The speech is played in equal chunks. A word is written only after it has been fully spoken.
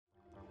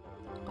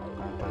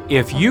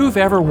If you've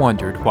ever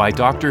wondered why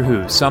Doctor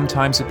Who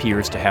sometimes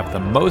appears to have the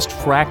most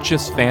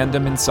fractious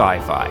fandom in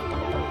sci-fi,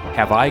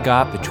 have I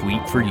got the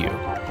tweet for you.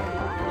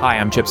 Hi,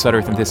 I'm Chip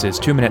Sudderth, and this is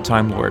 2 Minute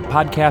Time Lord,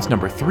 podcast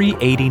number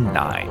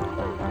 389.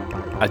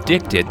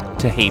 Addicted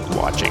to Hate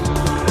Watching.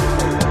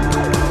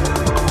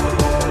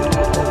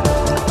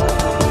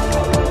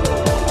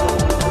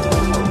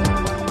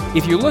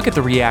 If you look at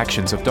the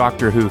reactions of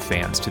Doctor Who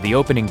fans to the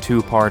opening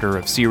two-parter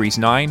of Series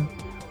 9,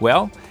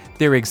 well,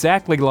 they're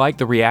exactly like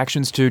the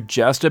reactions to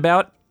just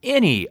about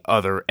any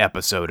other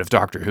episode of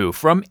Doctor Who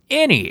from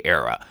any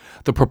era.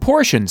 The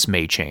proportions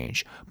may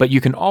change, but you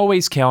can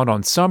always count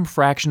on some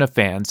fraction of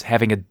fans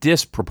having a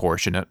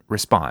disproportionate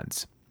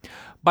response.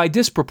 By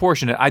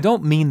disproportionate, I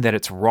don't mean that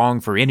it's wrong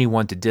for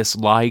anyone to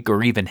dislike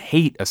or even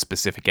hate a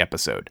specific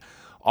episode.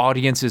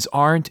 Audiences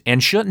aren't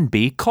and shouldn't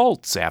be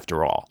cults,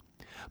 after all.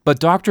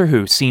 But Doctor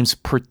Who seems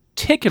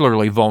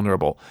particularly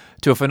vulnerable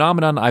to a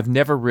phenomenon I've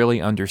never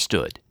really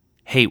understood: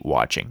 hate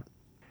watching.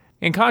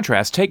 In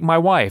contrast, take my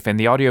wife and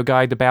the Audio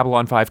Guide to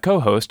Babylon 5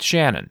 co-host,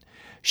 Shannon.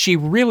 She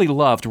really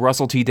loved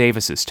Russell T.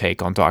 Davis's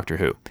take on Doctor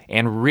Who,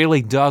 and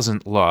really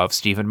doesn't love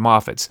Stephen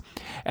Moffat's.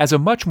 As a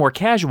much more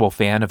casual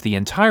fan of the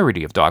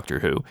entirety of Doctor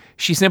Who,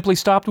 she simply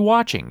stopped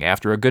watching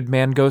after A Good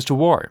Man Goes to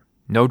War.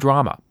 No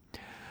drama.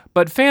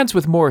 But fans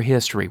with more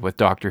history with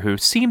Doctor Who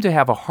seem to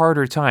have a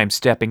harder time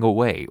stepping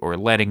away or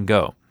letting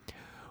go.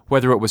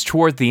 Whether it was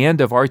toward the end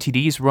of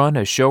RTD's run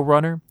as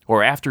showrunner,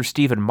 or after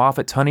Stephen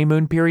Moffat's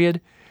honeymoon period,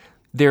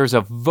 there's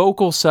a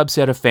vocal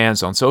subset of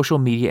fans on social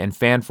media and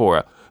fan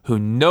fora who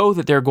know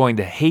that they're going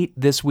to hate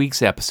this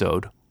week's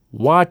episode,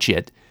 watch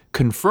it,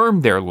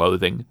 confirm their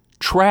loathing,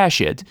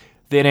 trash it,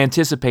 then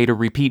anticipate a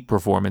repeat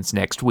performance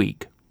next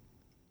week.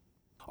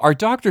 Are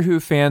Doctor Who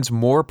fans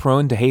more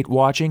prone to hate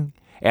watching,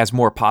 as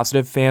more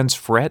positive fans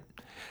fret?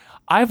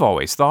 I've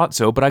always thought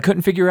so, but I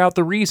couldn't figure out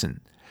the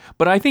reason.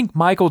 But I think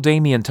Michael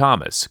Damian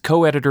Thomas,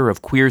 co-editor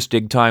of Queers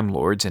Dig Time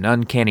Lords and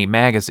Uncanny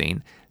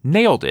Magazine,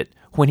 nailed it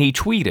when he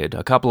tweeted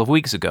a couple of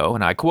weeks ago,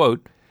 and I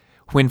quote,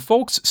 "When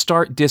folks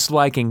start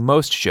disliking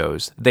most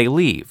shows, they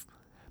leave.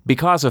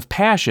 Because of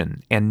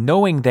passion and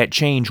knowing that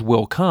change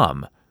will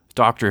come,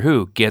 Doctor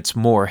Who gets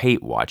more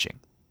hate watching."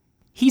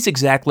 He's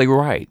exactly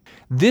right.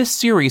 This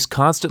series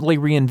constantly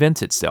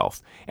reinvents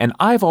itself, and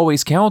I've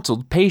always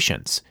counseled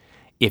patience.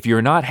 If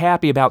you're not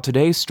happy about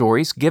today's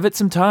stories, give it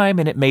some time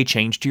and it may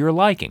change to your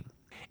liking.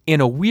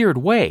 In a weird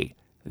way,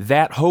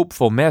 that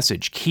hopeful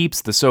message keeps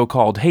the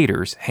so-called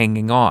haters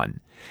hanging on.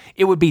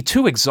 It would be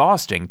too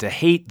exhausting to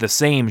hate the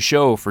same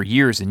show for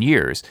years and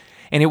years,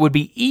 and it would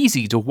be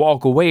easy to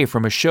walk away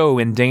from a show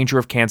in danger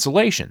of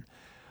cancellation.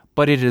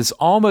 But it is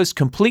almost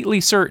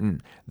completely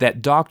certain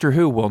that Doctor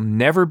Who will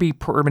never be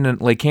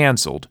permanently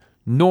canceled,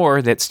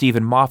 nor that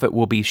Stephen Moffat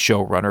will be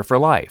showrunner for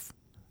life.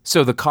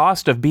 So the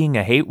cost of being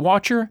a hate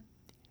watcher?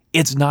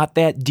 It's not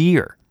that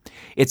dear.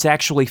 It's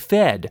actually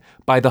fed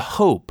by the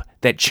hope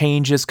that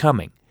change is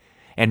coming,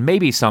 and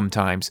maybe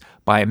sometimes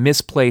by a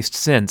misplaced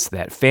sense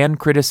that fan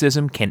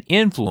criticism can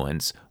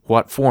influence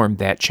what form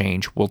that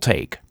change will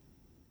take.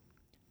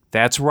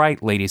 That's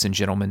right, ladies and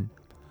gentlemen.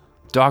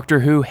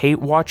 Doctor Who hate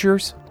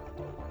watchers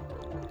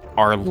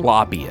are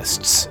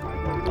lobbyists.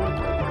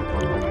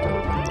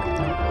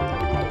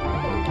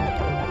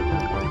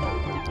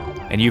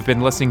 And you've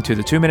been listening to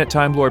the 2 Minute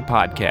Time Lord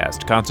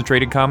podcast,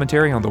 concentrated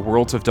commentary on the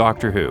worlds of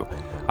Doctor Who.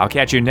 I'll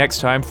catch you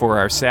next time for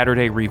our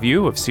Saturday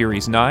review of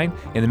Series 9.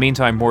 In the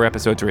meantime, more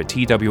episodes are at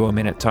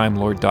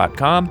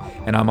TWOMinutetimelord.com,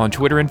 and I'm on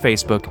Twitter and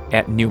Facebook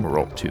at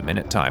numeral 2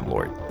 Minute Time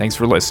Lord. Thanks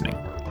for listening.